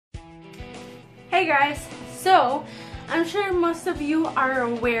Hey guys, so I'm sure most of you are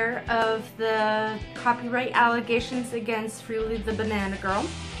aware of the copyright allegations against Freelee the Banana Girl,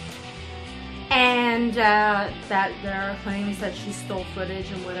 and that there are claims that she stole footage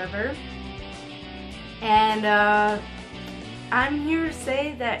and whatever. And I'm here to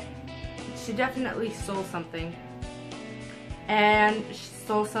say that she definitely stole something, and she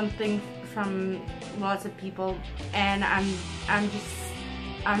stole something from lots of people, and I'm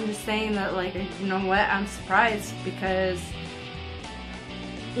just saying that, like, you know what, I'm surprised because,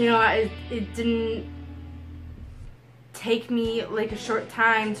 you know, it didn't take me like a short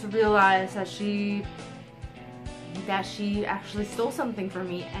time to realize that she actually stole something from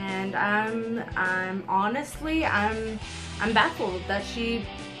me, and I'm honestly baffled that she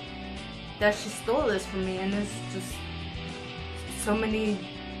stole this from me. And there's just so many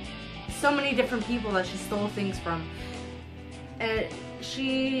different people that she stole things from. And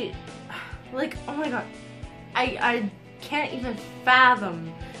she, like, oh my god, I can't even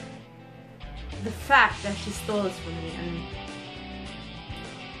fathom the fact that she stole this from me. And,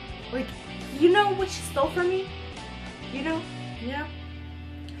 like, you know what she stole from me? You know?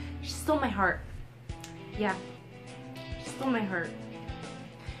 She stole my heart. Yeah, she stole my heart.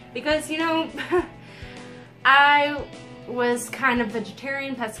 Because, you know, I was kind of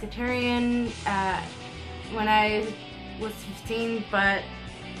vegetarian, pescatarian when I was 15, but,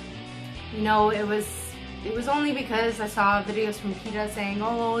 you know, it was only because I saw videos from PETA saying,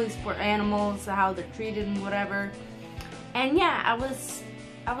 oh, these poor animals, how they're treated and whatever. And yeah, I was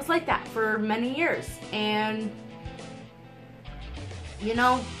like that for many years. And, you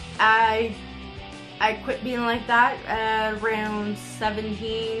know, I quit being like that around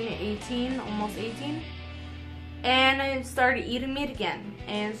 17, 18, almost 18. And I started eating meat again,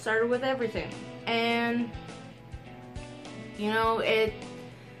 and started with everything. And, you know, it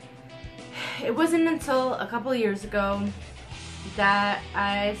wasn't until a couple of years ago that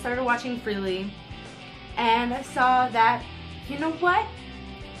I started watching Freelee, and I saw that, you know what?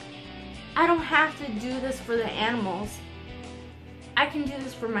 I don't have to do this for the animals. I can do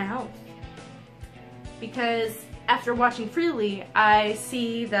this for my health. Because after watching Freelee, I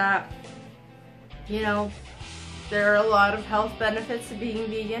see that, you know, there are a lot of health benefits to being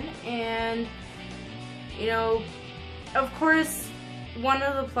vegan, and, you know, of course, one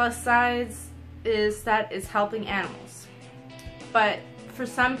of the plus sides is that it's helping animals. But for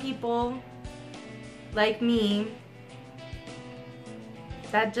some people, like me,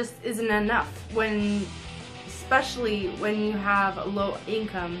 that just isn't enough. Especially when you have a low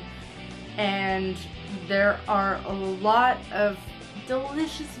income, and there are a lot of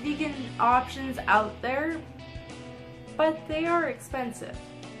delicious vegan options out there, but they are expensive.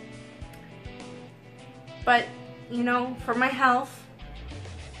 But, you know, for my health,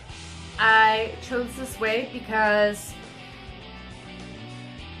 I chose this way because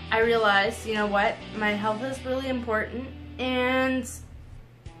I realized, you know what, my health is really important, and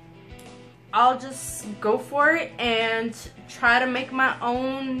I'll just go for it and try to make my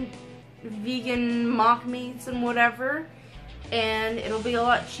own vegan mock meats and whatever, and it'll be a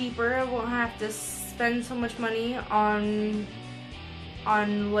lot cheaper. I won't have to spend so much money on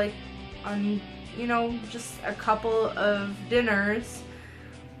you know, just a couple of dinners,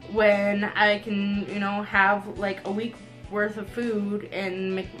 when I can, you know, have like a week worth of food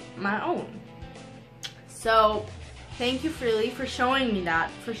and make my own. So thank you, Freelee, for showing me that,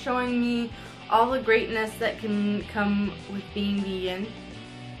 for showing me all the greatness that can come with being vegan.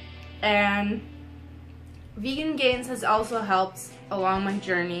 And Vegan Gains has also helped along my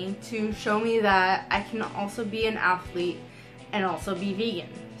journey to show me that I can also be an athlete and also be vegan.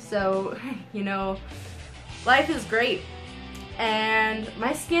 So, you know, life is great. And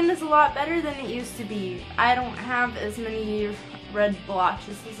my skin is a lot better than it used to be. I don't have as many red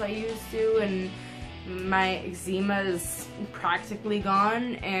blotches as I used to, and my eczema is practically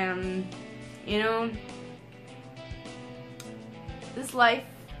gone. And, you know, this life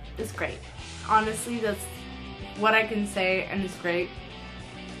is great. Honestly, that's what I can say, and it's great.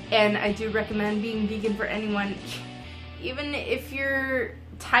 And I do recommend being vegan for anyone, even if you're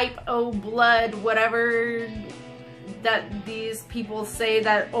type O blood, whatever that these people say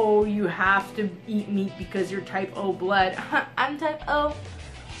that, oh, you have to eat meat because you're type O blood. I'm type O,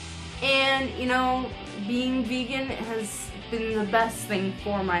 and, you know, being vegan has been the best thing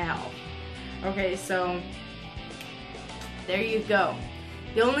for my health. Okay, so there you go.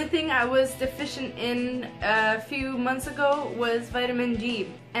 The only thing I was deficient in a few months ago was vitamin D,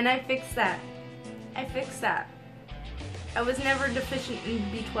 and I fixed that. I was never deficient in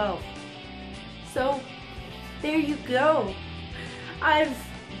B12. So there you go. I've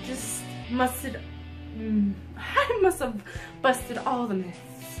just must have busted all the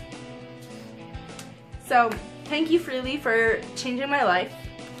myths. So, thank you, Freelee, for changing my life.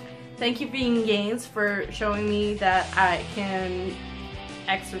 Thank you, Vegan Gains, for showing me that I can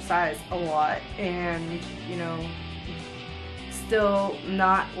exercise a lot and, you know, still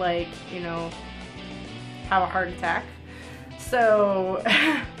not, like, you know, have a heart attack. So,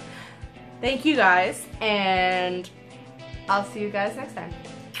 thank you guys, and I'll see you guys next time.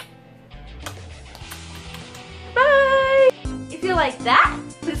 Bye! If you like that,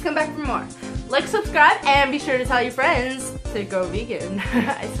 please come back for more. Like, subscribe, and be sure to tell your friends to go vegan.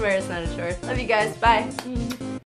 I swear it's not a chore. Love you guys. Bye.